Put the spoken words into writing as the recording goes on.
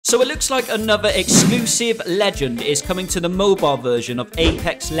So it looks like another exclusive legend is coming to the mobile version of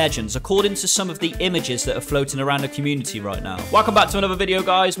Apex Legends, according to some of the images that are floating around the community right now. Welcome back to another video,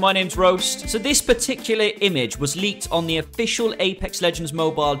 guys. My name's Roast. So this particular image was leaked on the official Apex Legends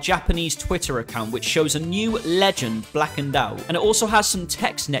mobile Japanese Twitter account, which shows a new legend blackened out. And it also has some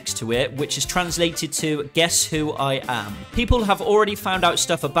text next to it, which is translated to "Guess who I am." People have already found out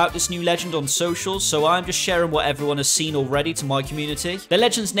stuff about this new legend on socials, so I'm just sharing what everyone has seen already to my community. The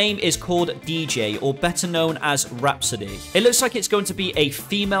legend's name is called DJ, or better known as Rhapsody. It looks like it's going to be a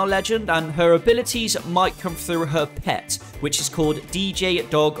female legend, and her abilities might come through her pet, which is called DJ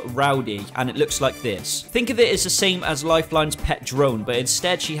Dog Rowdy, and it looks like this. Think of it as the same as Lifeline's pet drone, but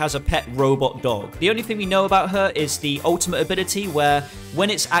instead she has a pet robot dog. The only thing we know about her is the ultimate ability, where when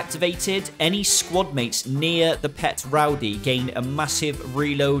it's activated, any squad mates near the pet Rowdy gain a massive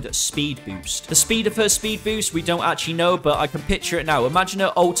reload speed boost. The speed of her speed boost we don't actually know, but I can picture it now. Imagine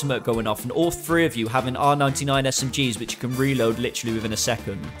her ultimate going off and all three of you having R99 SMGs which you can reload literally within a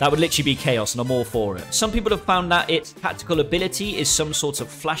second. That would literally be chaos, and I'm all for it. Some people have found that its tactical ability is some sort of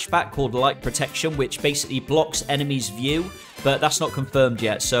flashback called light protection, which basically blocks enemies' view, but that's not confirmed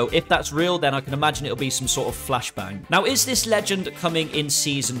yet. So if that's real, then I can imagine it'll be some sort of flashbang. Now, is this legend coming in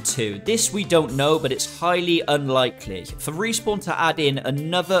Season 2? This we don't know, but it's highly unlikely. For Respawn to add in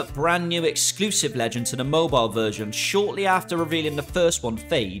another brand new exclusive legend to the mobile version shortly after revealing the first one,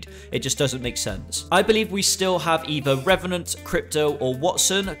 Fade, it just doesn't make sense. I believe we still have either Revenant, Crypto, or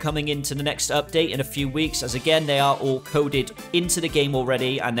Watson coming into the next update in a few weeks, as again, they are all coded into the game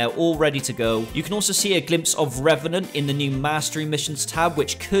already, and they're all ready to go. You can also see a glimpse of Revenant in the new Mastery Missions tab,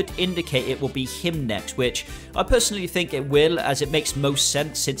 which could indicate it will be him next, which I personally think it will, as it makes most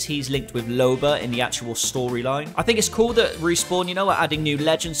sense since he's linked with Loba in the actual storyline. I think it's cool that Respawn, you know, are adding new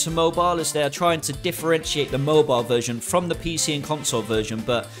legends to mobile, as they are trying to differentiate the mobile version from the PC and console version,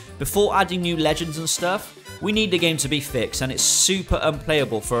 but before adding new legends and stuff, we need the game to be fixed, and it's super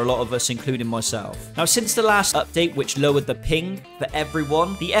unplayable for a lot of us, including myself. Now, since the last update, which lowered the ping for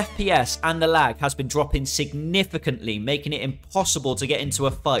everyone, the FPS and the lag has been dropping significantly, making it impossible to get into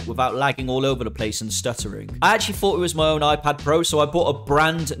a fight without lagging all over the place and stuttering. I actually thought it was my own iPad Pro, so I bought a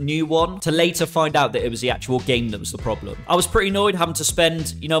brand new one to later find out that it was the actual game that was the problem. I was pretty annoyed having to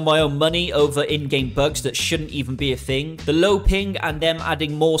spend, you know, my own money over in-game bugs that shouldn't even be a thing. The low ping and them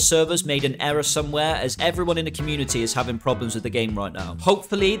adding more servers made an error somewhere, as everyone in the community is having problems with the game right now.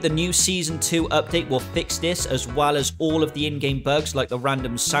 Hopefully, the new Season 2 update will fix this, as well as all of the in-game bugs like the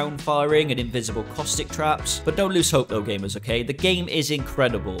random sound firing and invisible caustic traps. But don't lose hope though, gamers, okay? The game is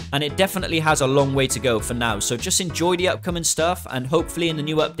incredible, and it definitely has a long way to go for now, so just enjoy the upcoming stuff, and hopefully in the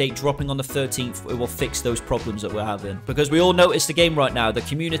new update dropping on the 13th, it will fix those problems that we're having. Because we all notice the game right now, the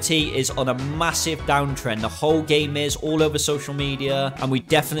community is on a massive downtrend. The whole game is all over social media, and we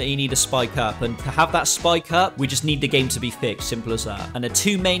definitely need a spike up, and to have that spike up, we just need the game to be fixed, simple as that. And the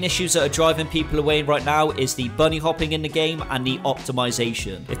two main issues that are driving people away right now is the bunny hopping in the game and the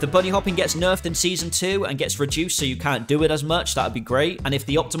optimization. If the bunny hopping gets nerfed in Season 2 and gets reduced so you can't do it as much, that would be great. And if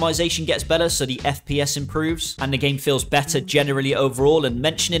the optimization gets better so the FPS improves and the game feels better generally overall. And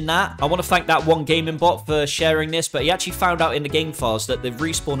mentioning that, I want to thank that one gaming bot for sharing this, but he actually found out in the game files that the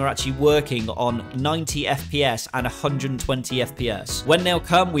Respawn are actually working on 90 FPS and 120 FPS. When they'll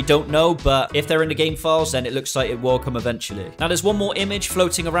come, we don't know, but if they're in the game files, then it looks like it will come eventually. Now, there's one more image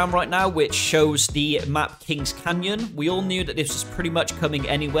floating around right now, which shows the map Kings Canyon. We all knew that this was pretty much coming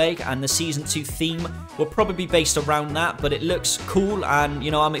anyway, and the Season 2 theme will probably be based around that, but it looks cool, and, you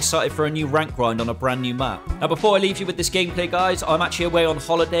know, I'm excited for a new rank grind on a brand new map. Now, before I leave you with this gameplay, guys, I'm actually away on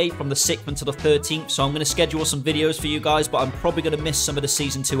holiday from the 6th until the 13th, so I'm going to schedule some videos for you guys, but I'm probably going to miss some of the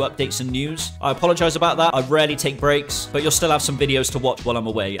Season 2 updates and news. I apologize about that. I rarely take breaks, but you'll still have some videos to watch while I'm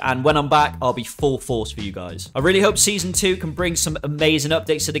away, and when I'm back, I'll be full force for you guys. I really hope Season 2 can bring some amazing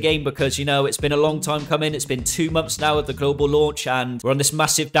updates to the game, because, you know, it's been a long time coming. It's been 2 months now of the global launch, and we're on this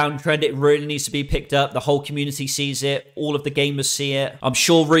massive downtrend. It really needs to be picked up. The whole community sees it. All of the gamers see it. I'm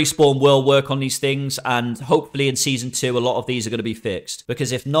sure Respawn will work on these things, and hopefully in Season 2, a lot of these are going to be fixed,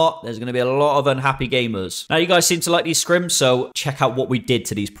 because if not, there's going to be a lot of unhappy gamers. Now, you guys seem to like these scrims, so check out what we did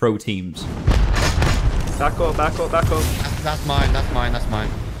to these pro teams. Back up, back up, back up. That's mine, that's mine, that's mine.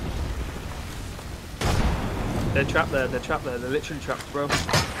 They're trapped there, they're trapped there, they're literally trapped, bro.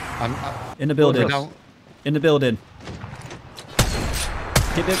 In the building. In the building.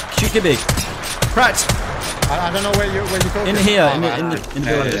 Shoot Gibby. Cracked. I don't know where you go. In here, in the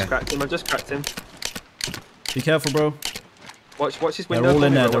building. I just cracked him. Be careful, bro. Watch his window. They're all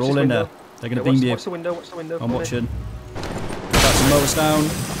in there, they're all in there. They're gonna beam you. Watch the window, watch the window. I'm watching. Got some mowers down.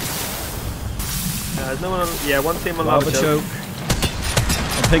 There's no one on, yeah, one team on lava lava choke.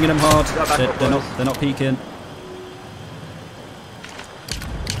 pinging them hard. Back up, They're not peeking.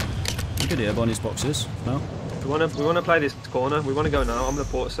 You could hear Bonnie's boxes. No. We wanna play this corner. We wanna go now. I'm the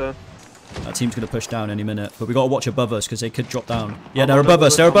port, sir. That team's gonna push down any minute, but we gotta watch above us because they could drop down. Yeah, they're above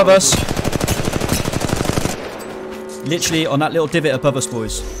us. They're above us. Literally on that little divot above us,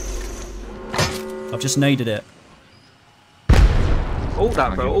 boys. I've just naded it. Ult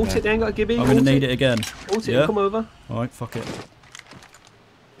that, bro. Ult it. They ain't got a gibby. I'm gonna nade it again. Ult it. Come over. All right, fuck it.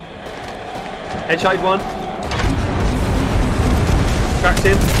 Headshot one. Cracked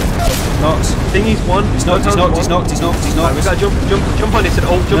him. Knocked. Thingy's one. He's knocked. He's knocked. He's knocked. He's knocked. He's knocked. Right, we gotta jump on this and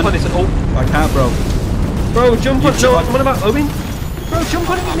ult. Jump on this and ult. I can't, bro. Bro, jump on. No, what about Owen? Bro, jump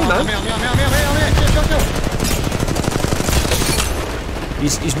on it with me, man.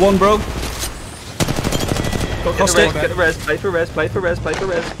 He's one, bro. Get the res. Play for res. Play for res. Play for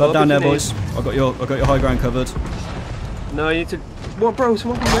res. But down there, boys. I got your high ground covered. No, you need to. What, bro?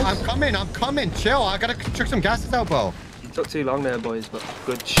 Someone can res. I'm coming. Chill. I gotta chuck some gases out, bro. You took too long there, boys, but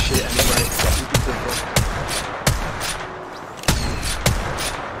good shit anyway.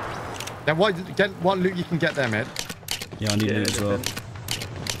 Then get what loot you can get there, mate. Yeah, I need loot as well.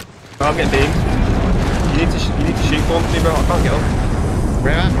 Bro, I'm getting beamed. You need to shoot for me, bro. I can't get up.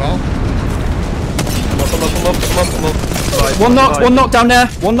 Where at, bro? Come up. Right, One knock down there.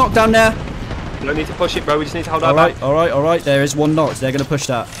 One knock down there. You don't need to push it, bro. We just need to hold our back. All right. There is one knocked. They're gonna push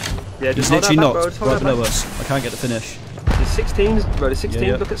that. Yeah, just He's literally knocked bro. right below us. I can't get the finish. There's 16, bro. There's 16.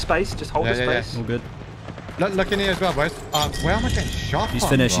 Yeah. Look at space. Just hold the space. All good. Look in here as well, boys. Where am I getting shot He's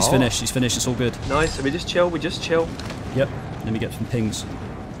from, finished. bro? He's finished. It's all good. Nice. So we just chill. Yep. Let me get some pings.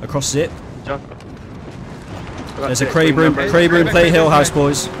 Across zip. Jump. There's a Kraber in Play Hill House,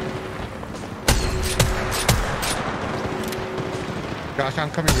 boys. Gosh,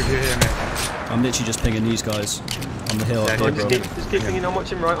 I'm coming with you here, mate. I'm literally just pinging these guys on the hill. Yeah, Up here, bro. Just keep thinking. I'm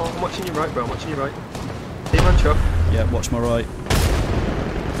watching right. I'm watching you right, bro. I'm watching you right. Team on truck. Yeah, watch my right.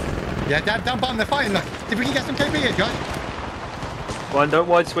 Yeah, down bottom, they're fighting. Look, if we can get some KB here, Josh. One, don't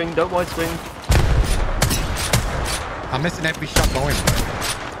wide swing. I'm missing every shot going.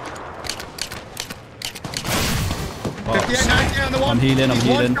 58, 90 on the one. I'm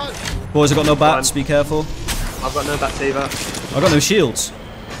healing. Shot. Boys, I've got no bats. Be careful. I've got no bats either. I've got no shields.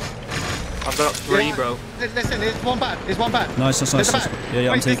 I've got 3, bro. Listen, it's one bat. Nice. There's a bat. Yeah,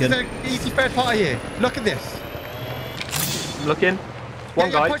 I'm Wait, taking. This is an easy third party here. Look at this. I'm looking.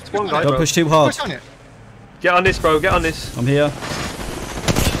 One guy, push bro. Don't push too hard. Push on it. Get on this, bro. Get on this. I'm here.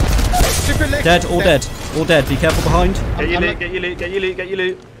 Super lick. Dead. All dead. Be careful behind. Get your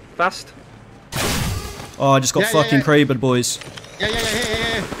loot. Fast. Oh, I just got fucking Kraber, boys. Yeah.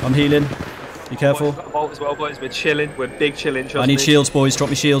 I'm healing. Be careful. Boys, got a bolt as well, boys. We're chilling. We're big chilling. Trust I need me. shields, boys. Drop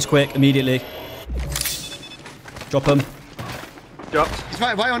me shields quick, immediately. Drop them. Dropped. He's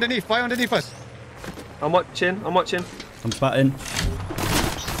right underneath us. I'm watching. I'm batting.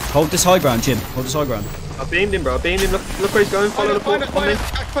 Hold this high ground, Jim. Hold this high ground. I beamed him, bro. Look where he's going. Follow the port. On me.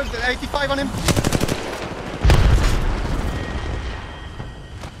 I put 85 on him.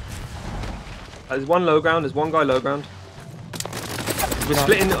 There's one low ground. There's one guy low ground. We're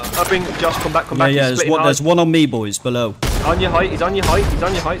splitting. I think Josh, come back. Yeah, there's one on me, boys, below. On your height. He's on your height.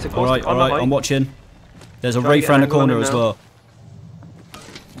 It's a course. All right. I'm watching. There's a Wraith around the corner as well.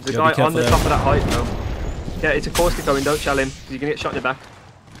 There's a guy on the top of that height, bro. Yeah, it's a course to go in. Don't shell him, because you're gonna get shot in the back.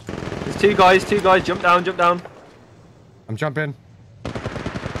 There's two guys. Jump down. I'm jumping.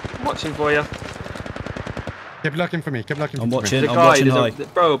 I'm watching for you. Keep looking for me. I'm watching high.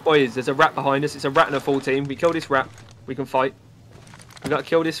 Bro, boys, there's a rat behind us. It's a rat and a full team. We kill this rat, we can fight. We got to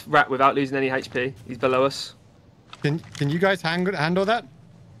kill this rat without losing any HP. He's below us. Can you guys handle that?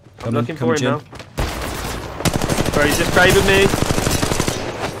 I'm looking for him now. Bro, he's just craving me.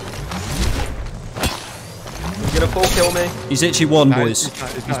 He's gonna full kill me. He's literally one, boys.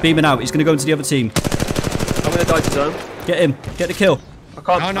 He's beaming out. He's gonna go into the other team. I'm gonna die to zone. Get him. Get the kill. I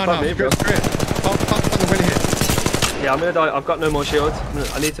can't. No. Move, bro. Here. Yeah, I'm gonna die. I've got no more shields.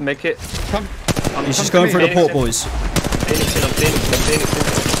 I need to make it. He's just going through the port, boys. I'm Phoenixing.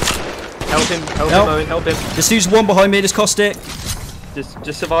 Help him, Owen, help him. This dude's one behind me. This caustic.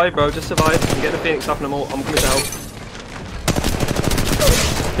 Just survive, bro. Just survive. And get the Phoenix up, and I'm coming to help.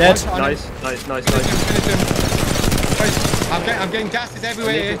 Dead. Nice. I'm getting gases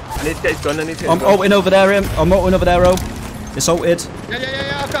everywhere here. I need to get his gun. I'm ulting over there, I'm ulting over there, It's ulted.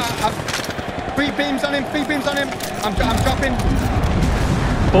 Yeah. I've 3 beams on him. I'm dropping.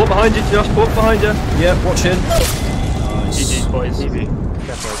 Port behind you, Josh. Port behind you. Yeah, watching. GG's, boys. Easy.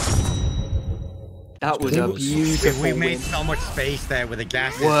 That was a beautiful We made win. so much space there with the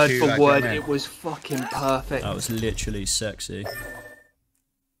gases. Word for word, it was fucking perfect. That was literally sexy.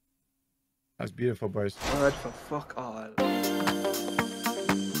 That's beautiful, boys. Word for fuck all.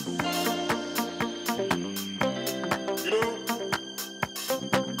 You know,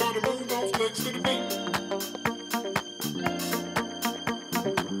 gotta move those legs to the beat.